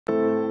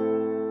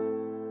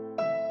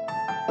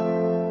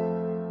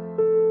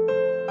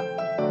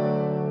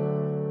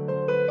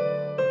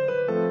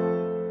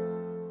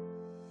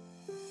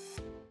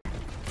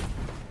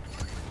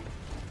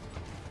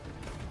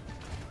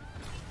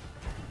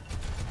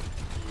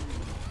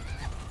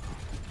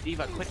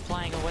Diva, quit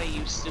flying away,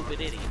 you stupid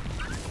idiot.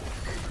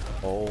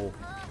 Oh,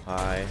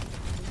 hi.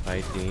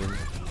 Hi, team.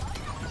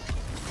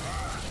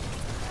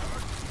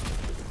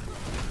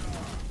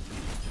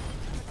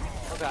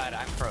 Oh god,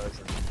 I'm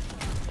frozen.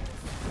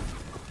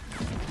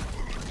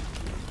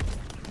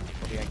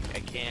 Okay, I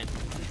can't.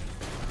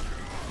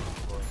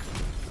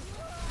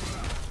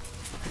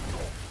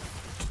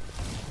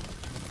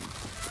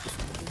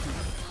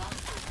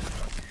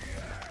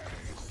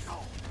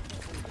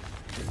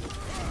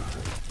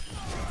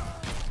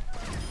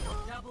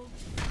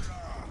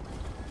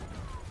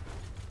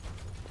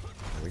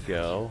 Here we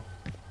go.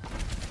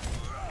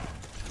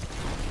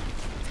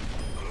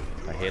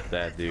 I hit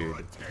that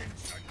dude.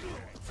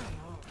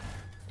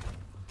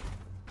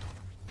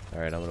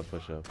 Alright, I'm gonna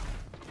push up.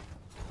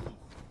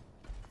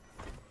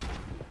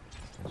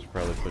 I should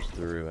probably push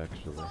through,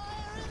 actually.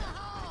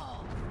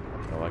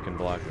 Oh, I can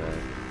block that.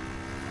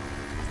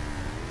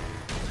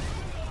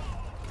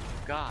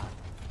 God.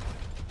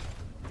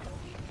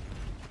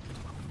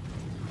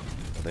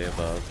 Are they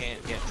above?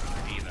 Can't get to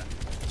the Diva.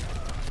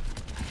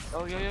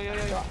 Oh, yo.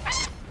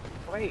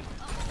 Wait.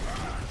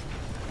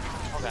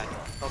 Oh god.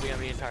 I'll be on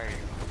the entire.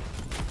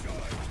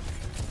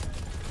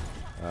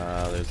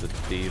 There's a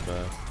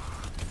Diva.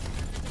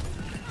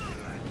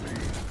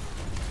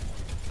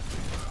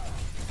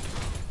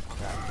 Oh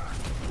god.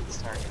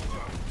 It's target.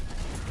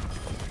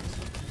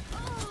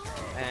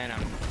 And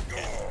I'm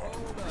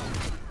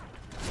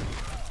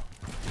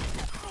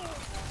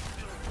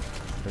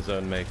His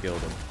own mate killed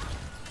him.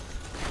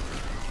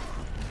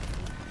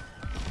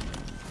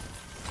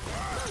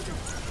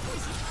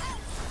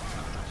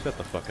 Shut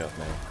the fuck up,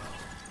 man.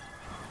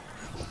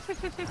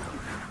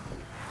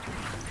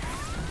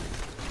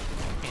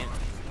 can't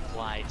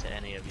fly to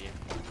any of you.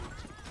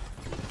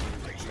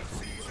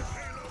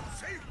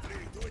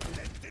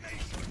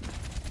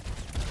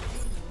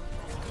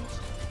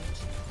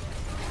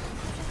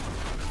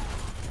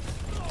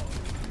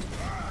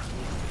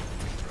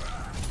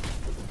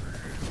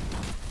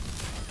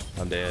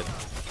 I'm dead.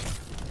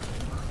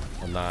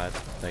 I'm not.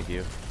 Thank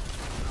you.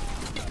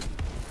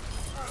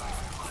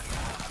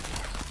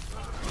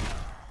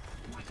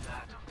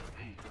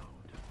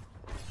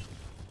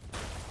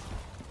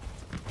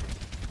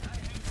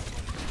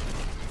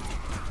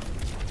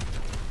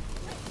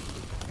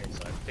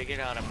 Figured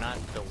out I'm not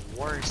the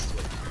worst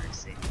with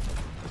Mercy.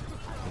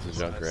 This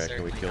is Junkrat.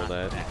 Can we kill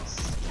that?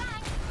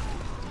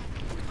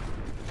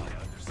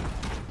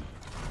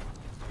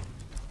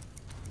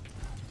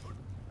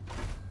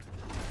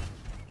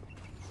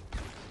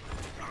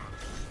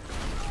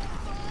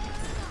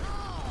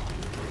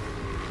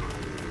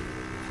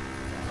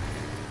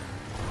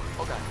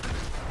 Oh god.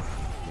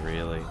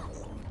 Really?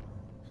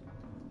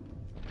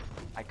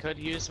 I could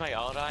use my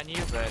ult on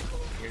you, but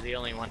you're the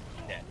only one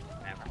dead.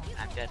 Never.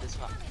 I'm dead as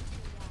well.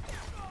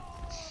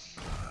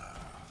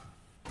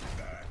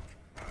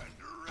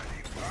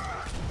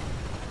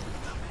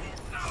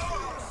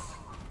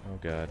 Oh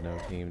god, no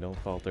team, don't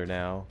falter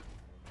now.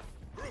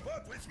 Group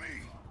up with me.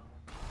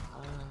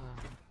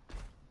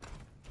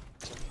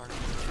 So far.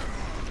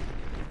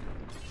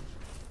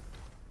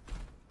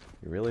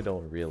 You really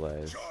don't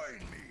realize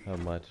how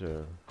much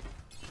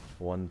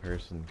one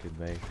person could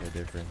make a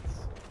difference.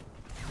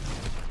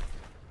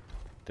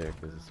 Derek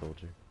is a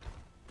soldier.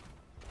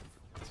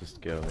 Let's just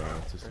go, man.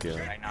 Let's just go.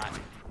 Should I not?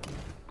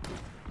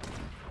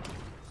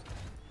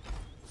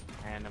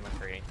 And I'm a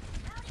free.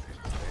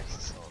 There's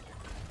the soldier.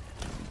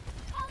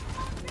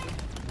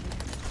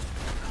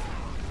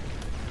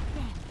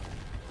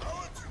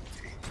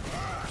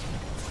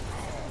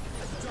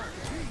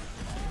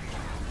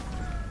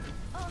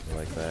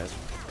 Like that.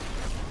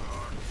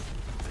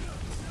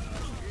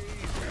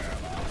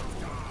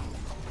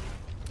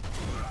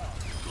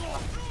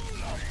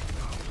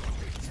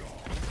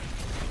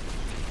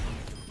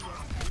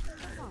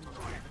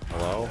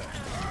 Hello?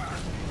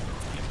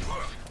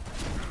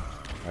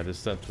 I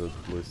just sent the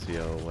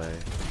Lucio away.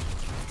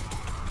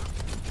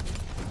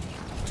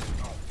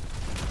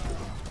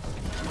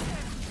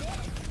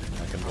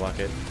 I can block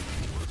it.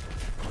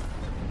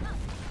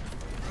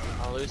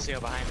 Oh, Lucio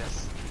behind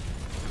us.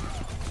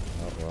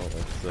 Oh well,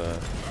 it's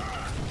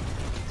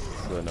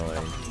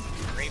annoying.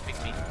 Raping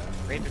me.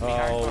 Raping me Oh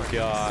hardcore.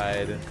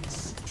 god.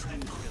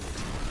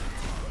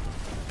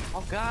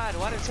 Oh god,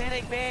 what is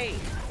hitting me?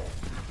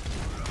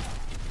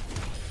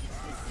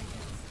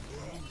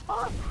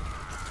 Oh.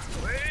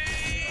 Wait,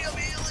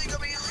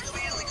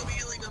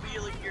 I'm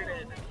healing, you're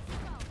dead.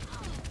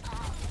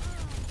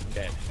 I'm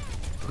dead.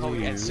 Oh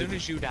yeah, as soon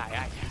as you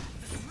die,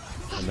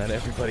 And then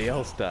everybody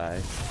else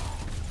dies.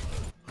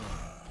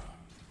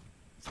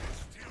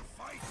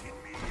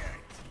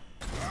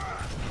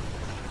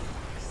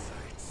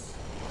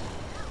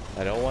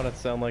 I don't want to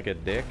sound like a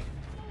dick,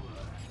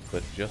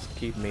 but just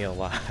keep me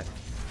alive.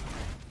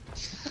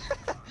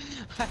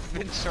 I've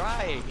been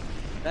trying.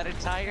 That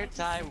entire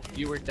time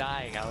you were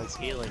dying, I was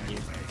healing you.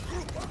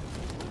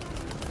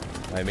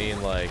 I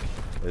mean, like,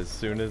 as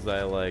soon as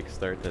I, like,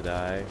 start to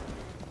die,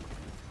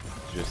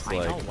 just,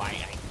 like, I know why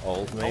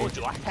ult me. I told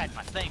you I had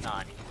my thing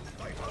on you.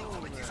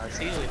 I was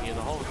healing you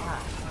the whole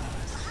time.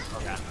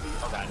 Oh god.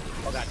 Oh god.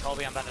 Oh god.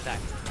 Colby, I'm about to die.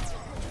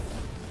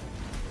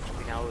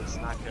 We know it's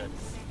not good.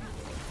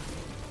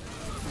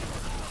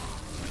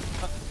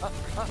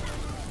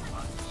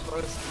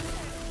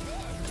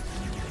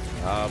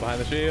 Behind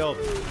the shield.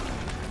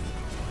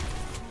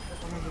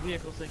 One of the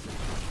vehicles thing.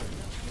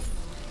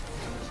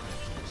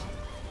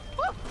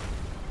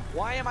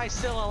 Why am I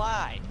still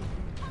alive?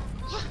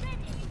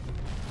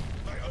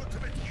 My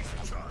ultimate is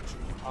in charge.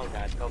 Oh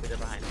god, Colby, they're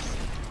behind us.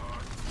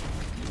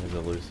 There's a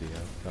Lucio.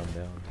 Calm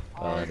down.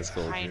 Oh, and a it's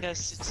soldier. behind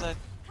us. It's a...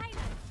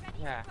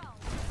 Yeah.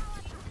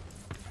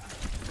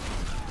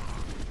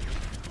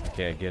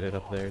 Can't get it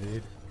up there,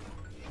 dude.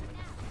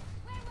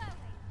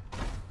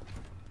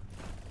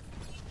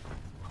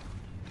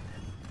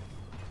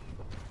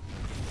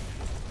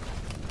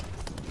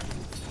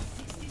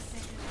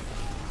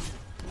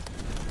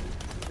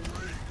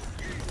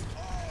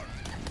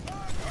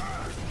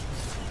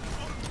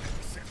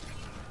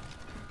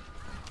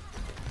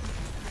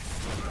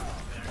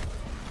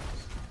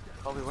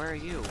 Colby, where are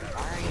you?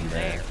 Why are you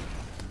there?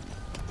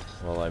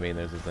 Well, I mean,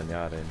 there's a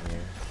Zenyatta in here.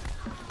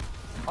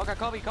 Oh god,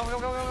 Colby, go, go, go,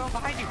 go, go,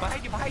 behind you,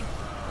 behind you, behind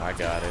you! I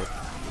got it.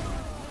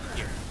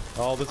 Here.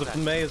 Oh, there's a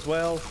May as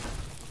well.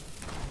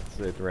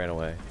 So it ran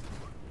away.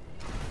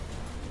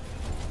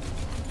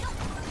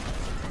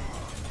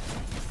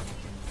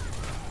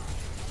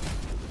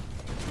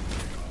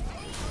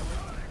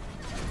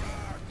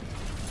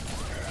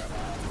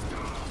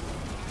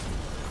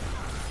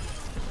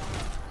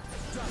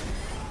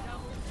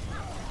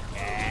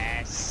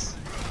 Yes!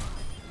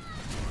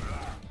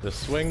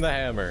 Just swing the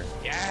hammer.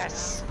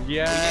 Yes!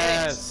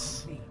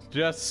 Yes!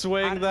 Just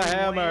swing the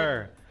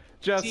hammer!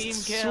 Just Team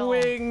kill.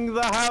 swing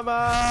the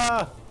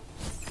hammer!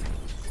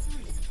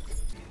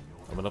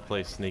 I'm gonna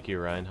play Sneaky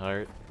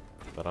Reinhardt,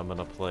 but I'm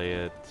gonna play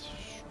it...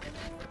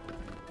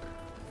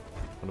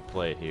 I'm gonna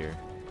play it here.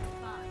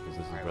 Because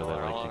this is Alright, where well,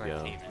 they all like of to our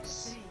go. team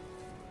is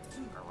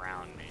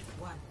around me.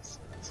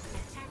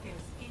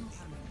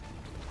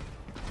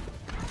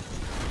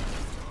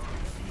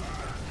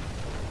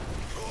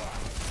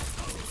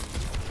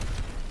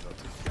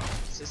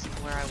 This isn't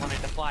where I wanted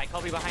to fly.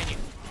 Colby, behind you.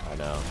 I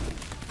know.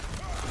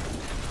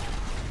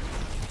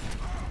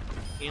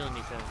 Healing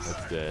you, cuz.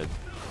 That's dead.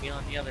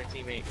 Healing the other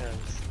teammate,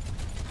 cuz.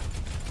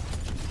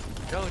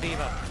 Go,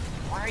 Diva.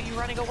 Why are you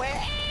running away?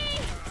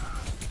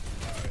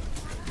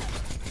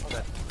 Hold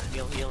up.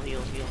 Heal, heal,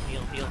 heal, heal,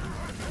 heal, heal.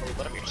 Colby,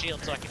 put up your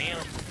shield so I can heal.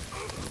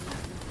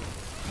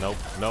 Nope,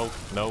 nope,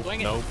 nope,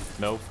 Swing it. nope,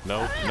 nope,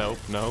 nope, nope,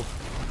 nope.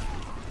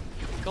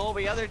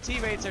 Colby, other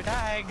teammates are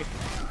dying.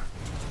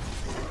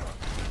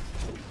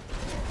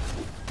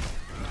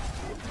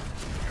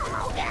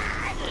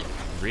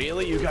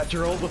 Really? You got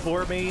your ult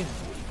before me?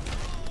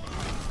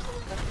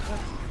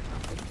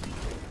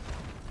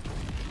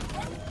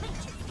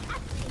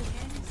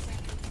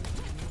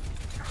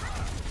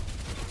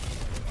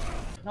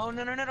 No,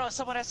 no, no, no, no.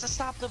 Someone has to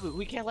stop them.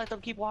 We can't let them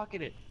keep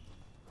walking it.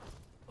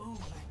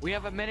 We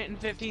have 1 minute and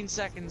 15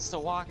 seconds to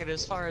walk it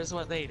as far as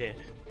what they did.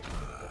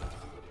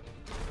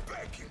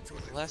 Back into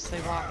the Unless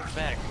they walk it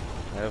back.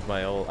 I have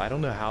my ult. I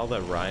don't know how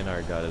that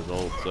Reinhardt got his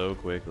ult so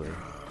quickly.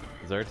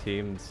 Does our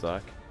team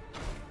suck?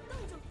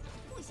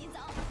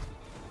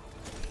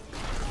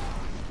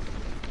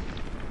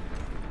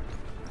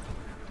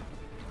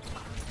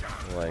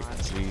 Like,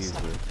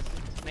 Jesus.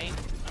 Me?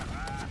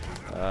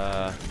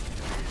 I'm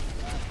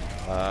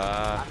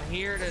I'm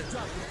here to...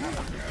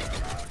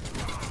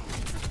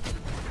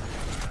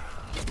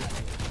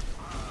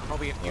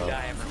 Colby, if you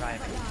die, I'm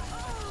reviving.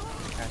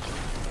 Gotcha.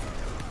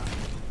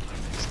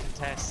 Just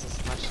contest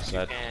as much as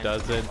that you can.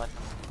 doesn't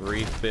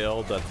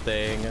refill the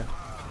thing.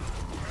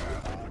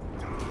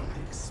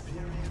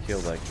 Kill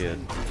that kid.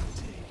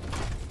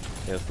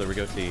 Yes, there we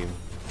go, team.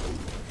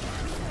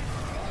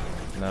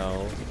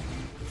 No.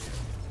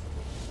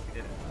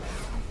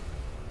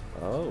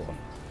 Oh.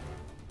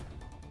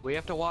 We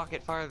have to walk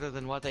it farther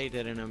than what they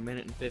did in 1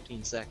 minute and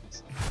 15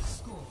 seconds.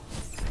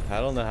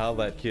 I don't know how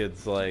that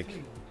kid's like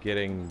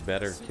getting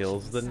better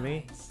kills than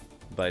me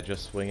by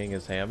just swinging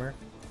his hammer.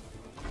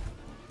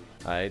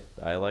 I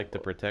like to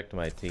protect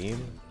my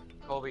team.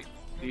 Colby,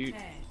 you...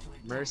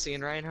 Mercy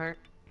and Reinhardt?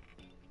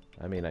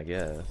 I mean, I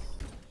guess.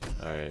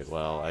 Alright,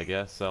 well, I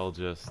guess I'll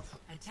just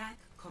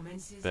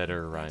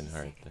better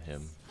Reinhardt to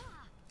him.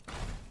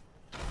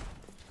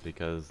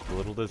 Because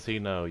little does he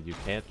know, you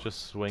can't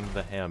just swing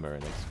the hammer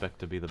and expect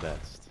to be the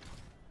best.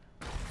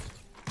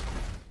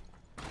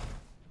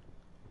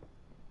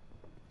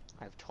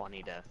 I have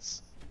 20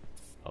 deaths.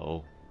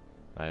 Oh,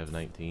 I have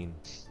 19.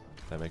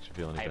 If that makes you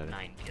feel any I have better.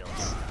 9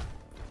 kills.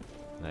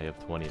 And I have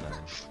 29.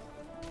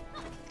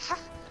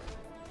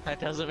 That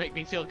doesn't make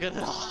me feel good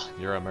at all.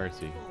 You're a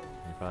mercy.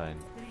 You're fine.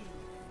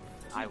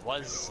 I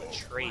was a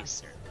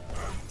tracer.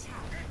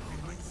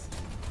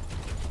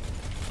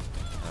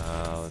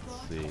 Let's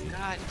see.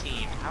 God,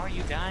 team, how are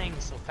you dying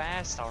so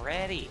fast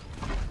already?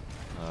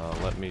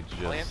 Let me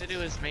just... All you have to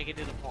do is make it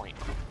to the point.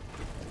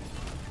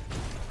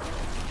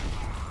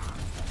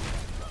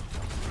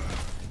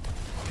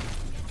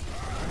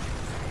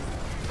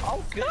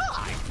 Oh,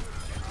 God!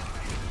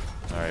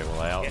 Alright,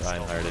 well, I Yes,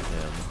 out-Reinhardted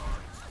him.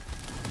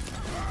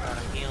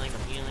 I'm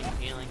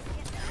healing.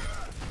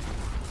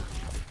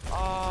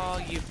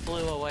 Oh, you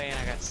flew away and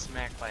I got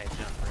smacked by a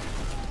jumper.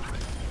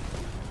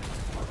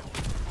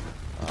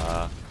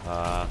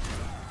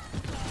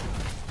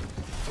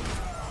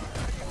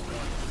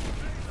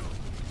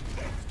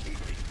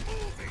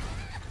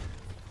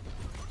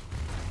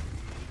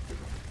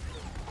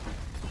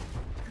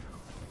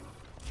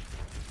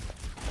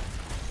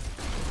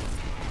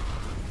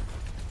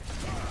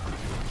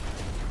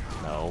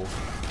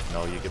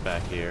 No, you get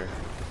back here.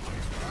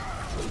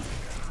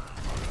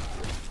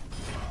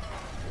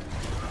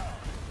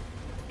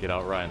 Get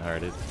out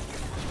Reinhardted.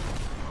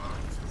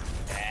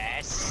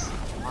 Yes!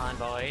 Come on,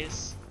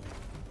 boys.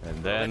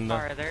 And then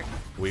farther.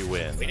 We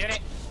win. We did it!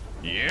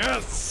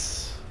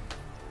 Yes!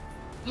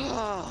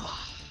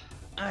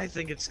 I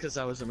think it's because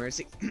I was a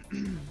mercy.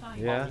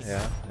 Yeah,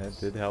 that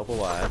did help a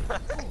lot.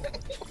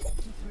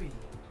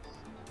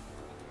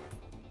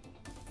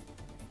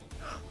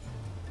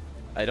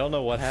 I don't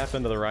know what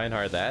happened to the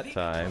Reinhardt that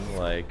time.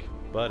 Like,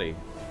 buddy.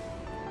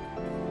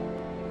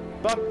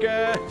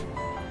 Bucket!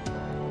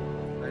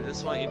 I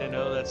just want you to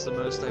know that's the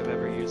most I've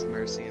ever used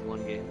mercy in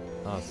one game.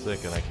 Oh,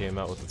 sick, and I came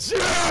out with the...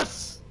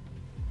 Yes!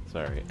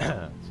 Sorry.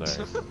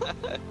 Sorry.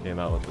 Came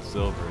out with the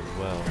silver as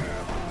well.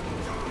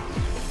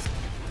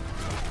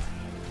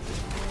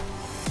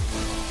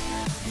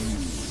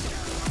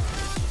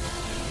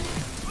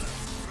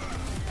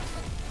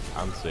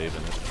 I'm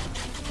saving it.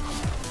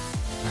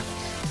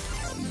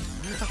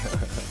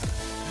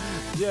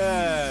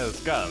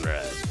 Yes,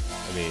 comrade.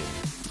 I mean,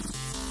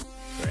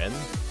 friend?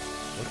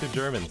 What do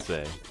Germans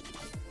say?